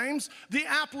sometimes the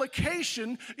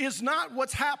application is not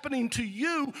what's happening to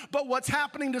you, but what's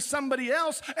happening to somebody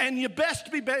else, and you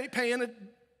best be paying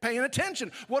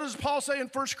attention. What does Paul say in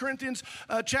 1 Corinthians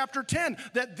chapter 10?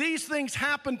 That these things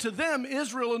happened to them,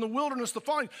 Israel in the wilderness, the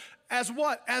following, as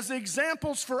what? As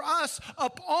examples for us,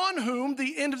 upon whom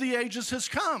the end of the ages has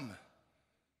come.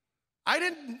 I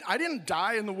didn't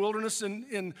die in the wilderness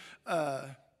in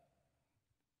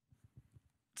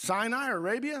Sinai or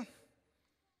Arabia.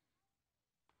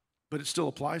 But it still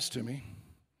applies to me.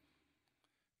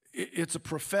 It's a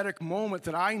prophetic moment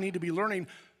that I need to be learning.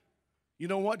 You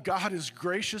know what? God is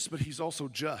gracious, but he's also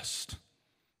just.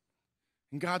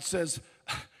 And God says,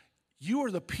 you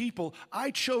are the people.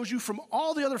 I chose you from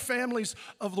all the other families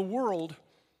of the world.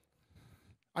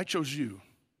 I chose you.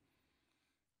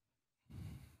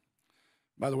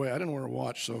 By the way, I didn't wear a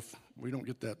watch, so if we don't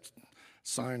get that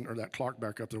sign or that clock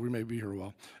back up there, we may be here a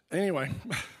while. Anyway.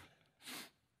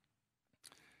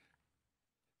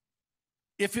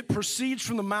 If it proceeds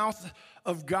from the mouth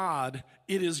of God,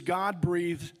 it is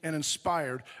God-breathed and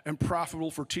inspired and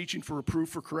profitable for teaching, for reproof,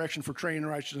 for correction, for training in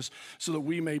righteousness, so that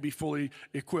we may be fully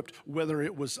equipped, whether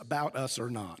it was about us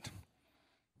or not.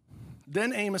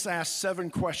 Then Amos asked 7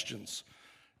 questions,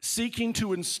 seeking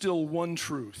to instill one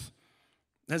truth.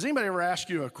 Has anybody ever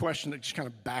asked you a question that just kind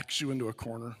of backs you into a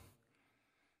corner?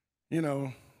 You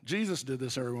know, Jesus did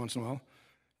this every once in a while.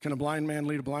 Can a blind man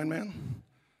lead a blind man?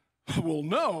 Well,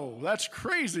 no, that's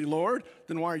crazy, Lord.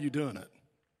 Then why are you doing it?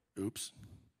 Oops.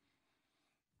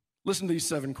 Listen to these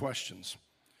 7 questions.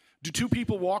 Do 2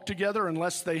 people walk together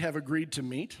unless they have agreed to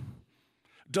meet?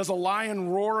 Does a lion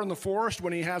roar in the forest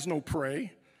when he has no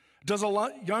prey? Does a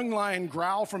young lion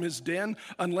growl from his den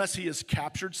unless he has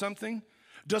captured something?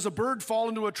 Does a bird fall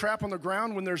into a trap on the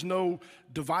ground when there's no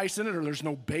device in it or there's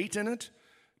no bait in it?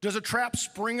 Does a trap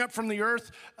spring up from the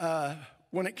earth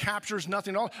when it captures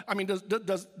nothing at all? I mean,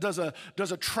 does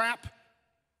a trap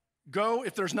go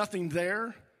if there's nothing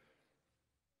there?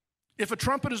 If a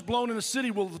trumpet is blown in a city,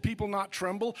 will the people not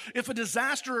tremble? If a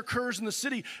disaster occurs in the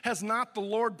city, has not the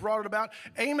Lord brought it about?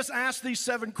 Amos asked these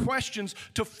 7 questions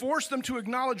to force them to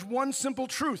acknowledge one simple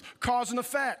truth, cause and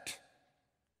effect.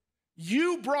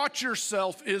 You brought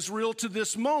yourself, Israel, to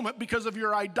this moment because of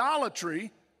your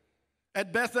idolatry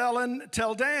at Bethel and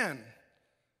Tel Dan,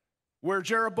 where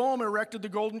Jeroboam erected the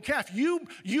golden calf. You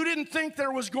didn't think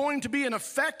there was going to be an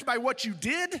effect by what you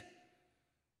did?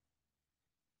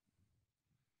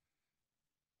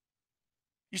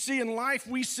 You see, in life,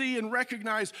 we see and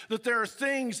recognize that there are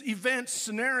things, events,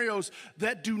 scenarios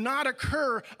that do not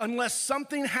occur unless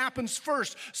something happens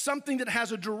first, something that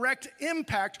has a direct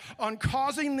impact on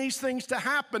causing these things to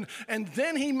happen. And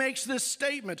then he makes this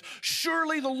statement,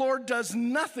 surely the Lord does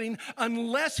nothing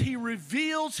unless he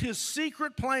reveals his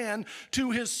secret plan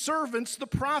to his servants, the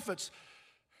prophets.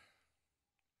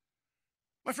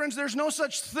 My friends, there's no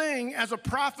such thing as a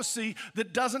prophecy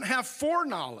that doesn't have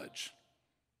foreknowledge.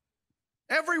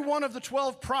 Every one of the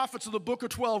 12 prophets of the book of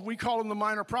 12, we call them the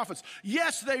minor prophets.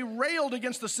 Yes, they railed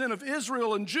against the sin of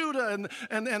Israel and Judah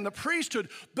and the priesthood,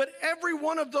 but every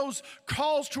one of those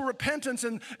calls to repentance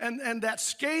and that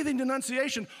scathing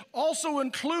denunciation also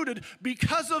included,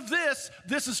 because of this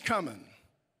is coming.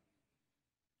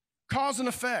 Cause and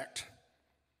effect.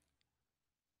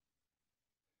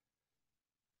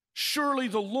 Surely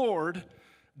the Lord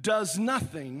does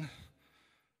nothing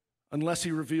unless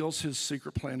he reveals his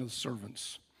secret plan to the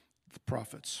servants, the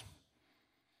prophets.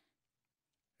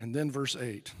 And then verse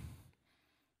 8.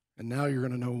 And now you're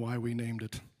going to know why we named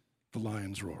it the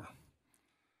Lion's Roar.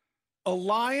 A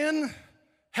lion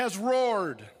has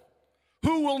roared.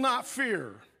 Who will not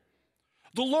fear?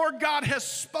 The Lord God has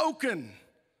spoken.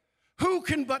 Who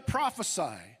can but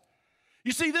prophesy?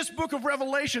 You see, this book of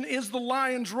Revelation is the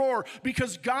lion's roar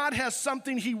because God has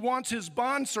something he wants his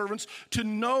bondservants to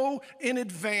know in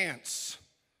advance.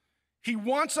 He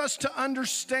wants us to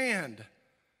understand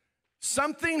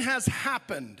something has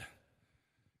happened,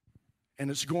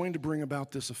 and it's going to bring about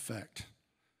this effect.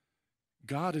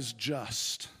 God is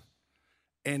just,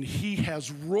 and he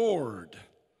has roared.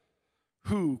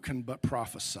 Who can but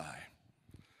prophesy?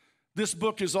 This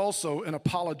book is also an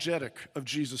apologetic of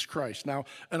Jesus Christ. Now,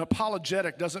 an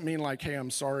apologetic doesn't mean like, hey, I'm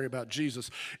sorry about Jesus.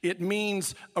 It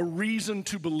means a reason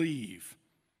to believe.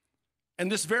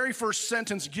 And this very first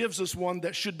sentence gives us one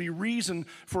that should be reason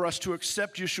for us to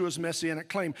accept Yeshua's messianic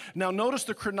claim. Now, notice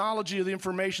the chronology of the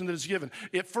information that is given.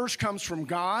 It first comes from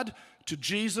God to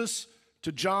Jesus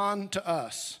to John to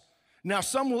us. Now,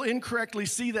 some will incorrectly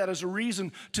see that as a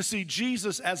reason to see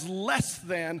Jesus as less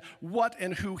than what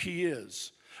and who he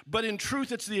is. But in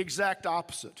truth, it's the exact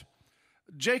opposite.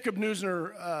 Jacob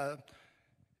Neusner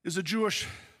is a Jewish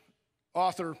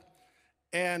author,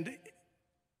 and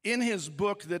in his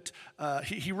book that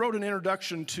he wrote an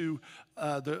introduction to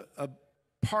a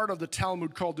part of the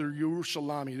Talmud called the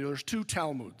Yerushalmi. There's two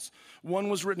Talmuds. One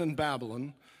was written in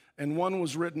Babylon, and one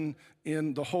was written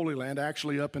in the Holy Land,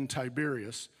 actually up in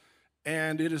Tiberias.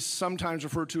 And it is sometimes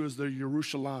referred to as the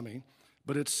Yerushalmi,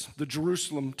 but it's the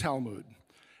Jerusalem Talmud.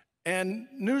 And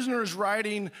Neusner is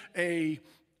writing a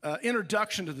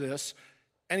introduction to this,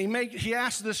 and he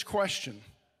asks this question: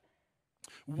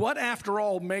 what, after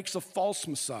all, makes a false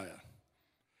Messiah?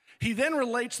 He then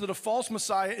relates that a false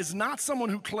Messiah is not someone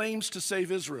who claims to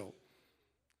save Israel,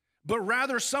 but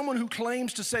rather someone who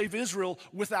claims to save Israel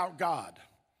without God.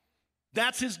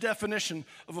 That's his definition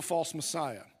of a false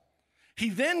Messiah. He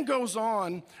then goes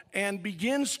on and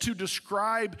begins to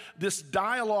describe this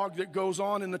dialogue that goes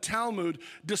on in the Talmud,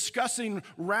 discussing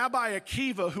Rabbi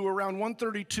Akiva, who around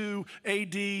 132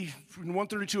 AD,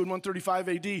 132 and 135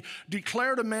 AD,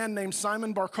 declared a man named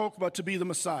Simon Bar Kokhba to be the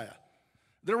Messiah.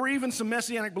 There were even some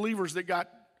Messianic believers that got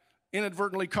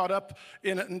inadvertently caught up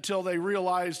in it until they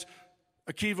realized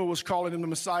Akiva was calling him the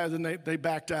Messiah, then they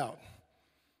backed out.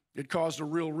 It caused a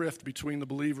real rift between the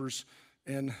believers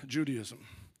and Judaism.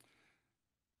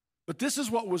 But this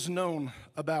is what was known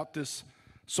about this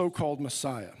so-called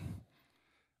Messiah.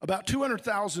 About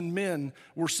 200,000 men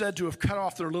were said to have cut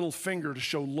off their little finger to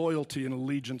show loyalty and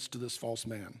allegiance to this false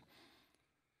man.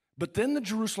 But then the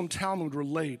Jerusalem Talmud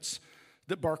relates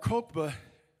that Bar Kokhba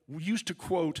used to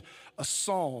quote a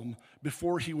psalm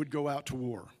before he would go out to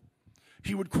war.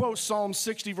 He would quote Psalm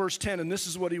 60, verse 10, and this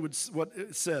is what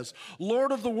it says: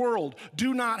 Lord of the world,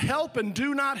 do not help and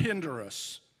do not hinder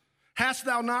us. Hast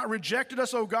thou not rejected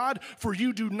us, O God? For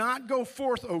you do not go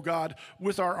forth, O God,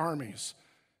 with our armies.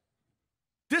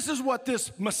 This is what this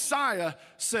Messiah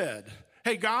said.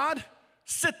 Hey, God,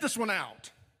 sit this one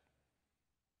out.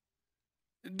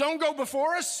 Don't go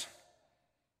before us.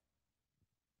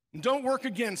 Don't work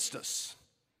against us.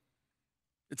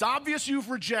 It's obvious you've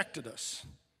rejected us.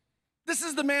 This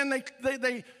is the man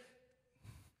they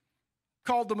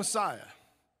called the Messiah.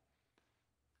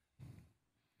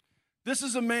 This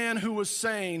is a man who was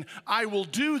saying, I will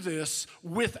do this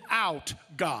without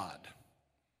God.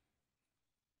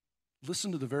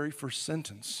 Listen to the very first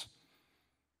sentence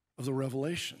of the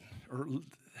Revelation,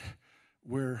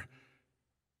 where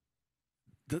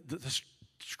the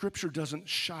Scripture doesn't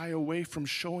shy away from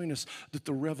showing us that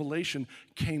the revelation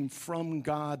came from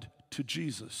God to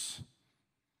Jesus.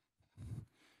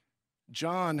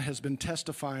 John has been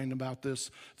testifying about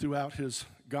this throughout his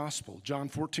gospel. John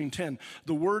 14:10,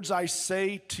 the words I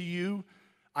say to you,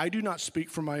 I do not speak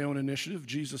from my own initiative.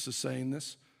 Jesus is saying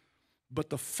this. But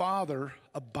the Father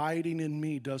abiding in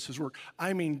me does his work.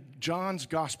 I mean, John's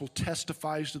gospel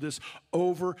testifies to this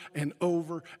over and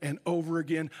over and over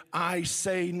again. I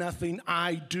say nothing,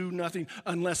 I do nothing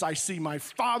unless I see my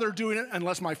Father doing it,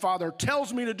 unless my Father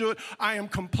tells me to do it. I am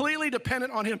completely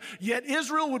dependent on him. Yet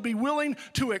Israel would be willing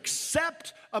to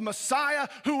accept a Messiah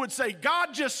who would say,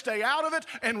 God, just stay out of it,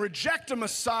 and reject a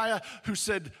Messiah who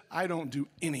said, I don't do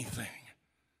anything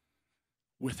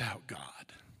without God,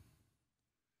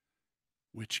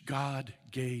 which God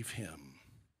gave him,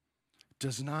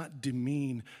 does not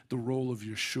demean the role of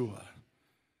Yeshua.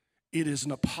 It is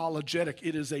an apologetic.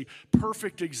 It is a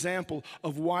perfect example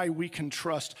of why we can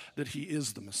trust that he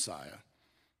is the Messiah.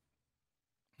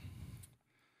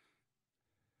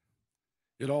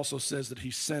 It also says that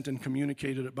he sent and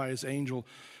communicated it by his angel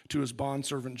to his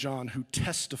bondservant John, who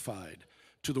testified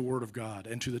to the word of God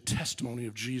and to the testimony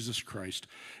of Jesus Christ,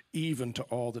 even to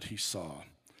all that he saw.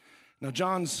 Now,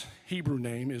 John's Hebrew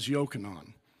name is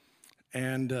Yochanan,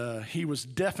 and he was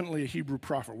definitely a Hebrew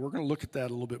prophet. We're going to look at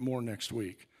that a little bit more next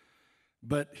week.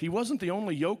 But he wasn't the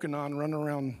only Yochanan running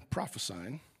around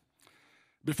prophesying.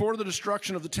 Before the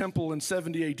destruction of the temple in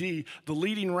 70 AD, the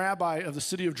leading rabbi of the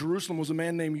city of Jerusalem was a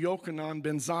man named Yochanan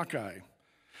ben Zakkai.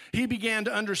 He began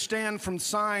to understand from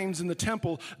signs in the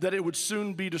temple that it would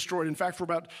soon be destroyed. In fact,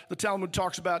 the Talmud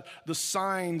talks about the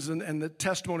signs and the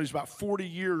testimonies about 40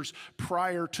 years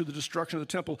prior to the destruction of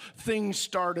the temple. Things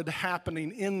started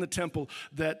happening in the temple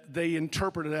that they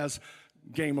interpreted as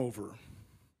game over.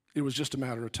 It was just a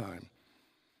matter of time.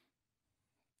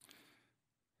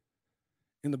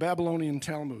 In the Babylonian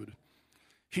Talmud,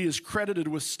 he is credited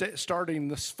with starting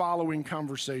this following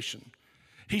conversation.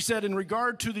 He said, in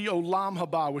regard to the Olam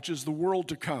Haba, which is the world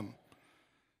to come,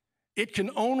 it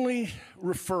can only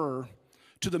refer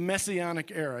to the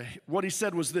Messianic era. What he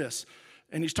said was this,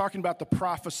 and he's talking about the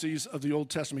prophecies of the Old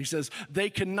Testament. He says, they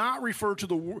cannot refer to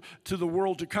the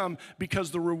world to come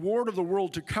because the reward of the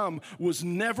world to come was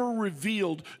never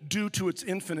revealed due to its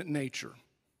infinite nature.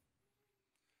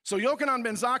 So Yochanan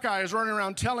ben Zakkai is running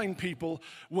around telling people,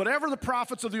 whatever the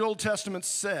prophets of the Old Testament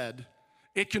said,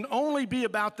 it can only be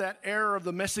about that era of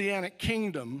the Messianic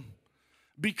kingdom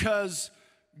because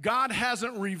God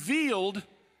hasn't revealed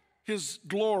his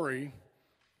glory.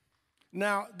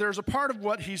 Now, there's a part of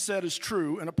what he said is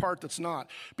true and a part that's not.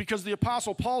 Because the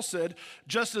Apostle Paul said,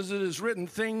 just as it is written,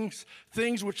 things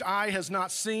which eye has not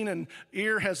seen and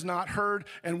ear has not heard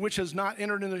and which has not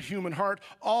entered into the human heart,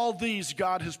 all these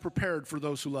God has prepared for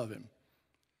those who love him.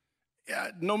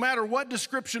 No matter what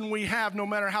description we have, no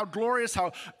matter how glorious,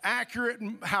 how accurate,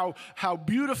 how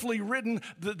beautifully written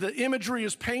the imagery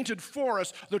is painted for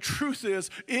us, the truth is,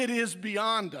 it is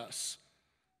beyond us.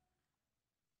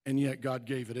 And yet God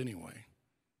gave it anyway.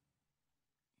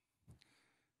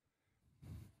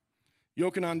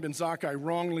 Yochanan ben Zakkai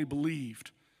wrongly believed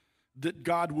that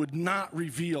God would not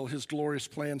reveal his glorious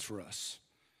plans for us.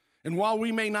 And while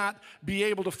we may not be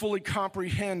able to fully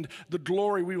comprehend the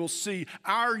glory we will see,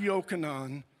 our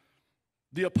Yochanan,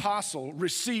 the apostle,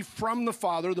 received from the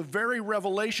Father the very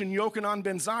revelation Yochanan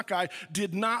ben Zakkai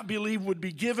did not believe would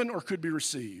be given or could be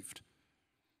received.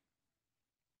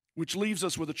 Which leaves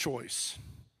us with a choice.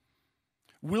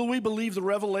 Will we believe the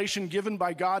revelation given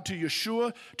by God to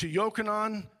Yeshua, to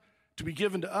Yochanan, to be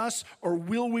given to us, or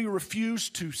will we refuse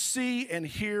to see and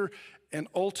hear and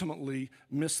ultimately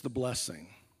miss the blessing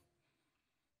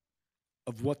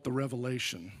of what the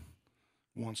revelation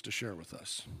wants to share with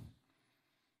us?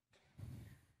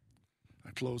 I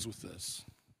close with this.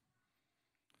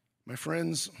 My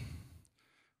friends,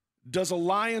 does a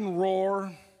lion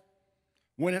roar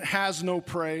when it has no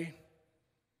prey?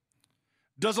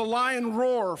 Does a lion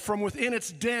roar from within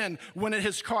its den when it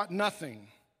has caught nothing?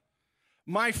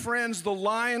 My friends, the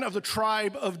Lion of the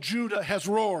tribe of Judah has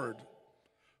roared.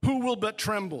 Who will but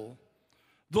tremble?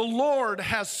 The Lord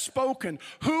has spoken.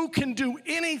 Who can do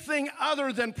anything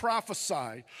other than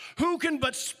prophesy? Who can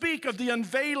but speak of the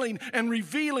unveiling and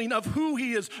revealing of who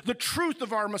he is, the truth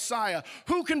of our Messiah?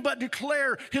 Who can but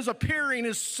declare his appearing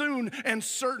is soon and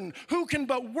certain? Who can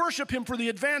but worship him for the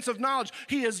advance of knowledge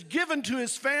he has given to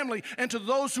his family and to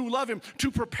those who love him,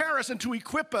 to prepare us and to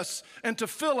equip us and to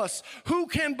fill us? Who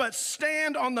can but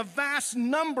stand on the vast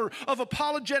number of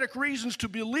apologetic reasons to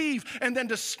believe and then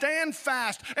to stand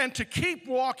fast and to keep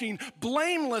walking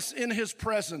blameless in his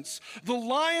presence? The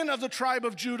Lion of the tribe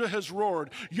of Judah has roared.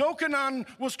 Yochanan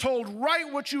was told,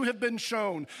 write what you have been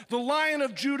shown. The Lion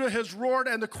of Judah has roared,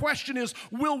 and the question is,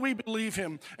 will we believe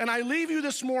him? And I leave you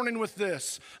this morning with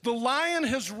this. The Lion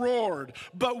has roared,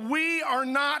 but we are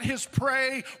not his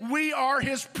prey. We are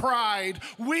his pride.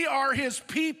 We are his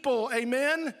people.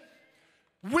 Amen?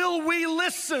 Will we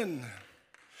listen?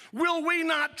 Will we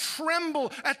not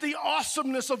tremble at the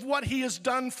awesomeness of what he has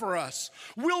done for us?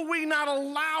 Will we not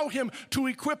allow him to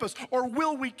equip us? Or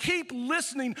will we keep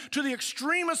listening to the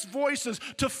extremist voices,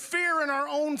 to fear in our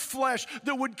own flesh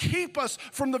that would keep us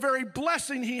from the very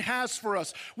blessing he has for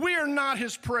us? We are not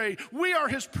his prey. We are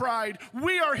his pride.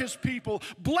 We are his people.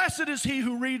 Blessed is he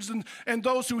who reads and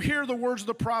those who hear the words of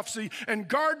the prophecy and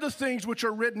guard the things which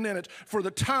are written in it, for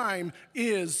the time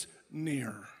is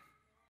near.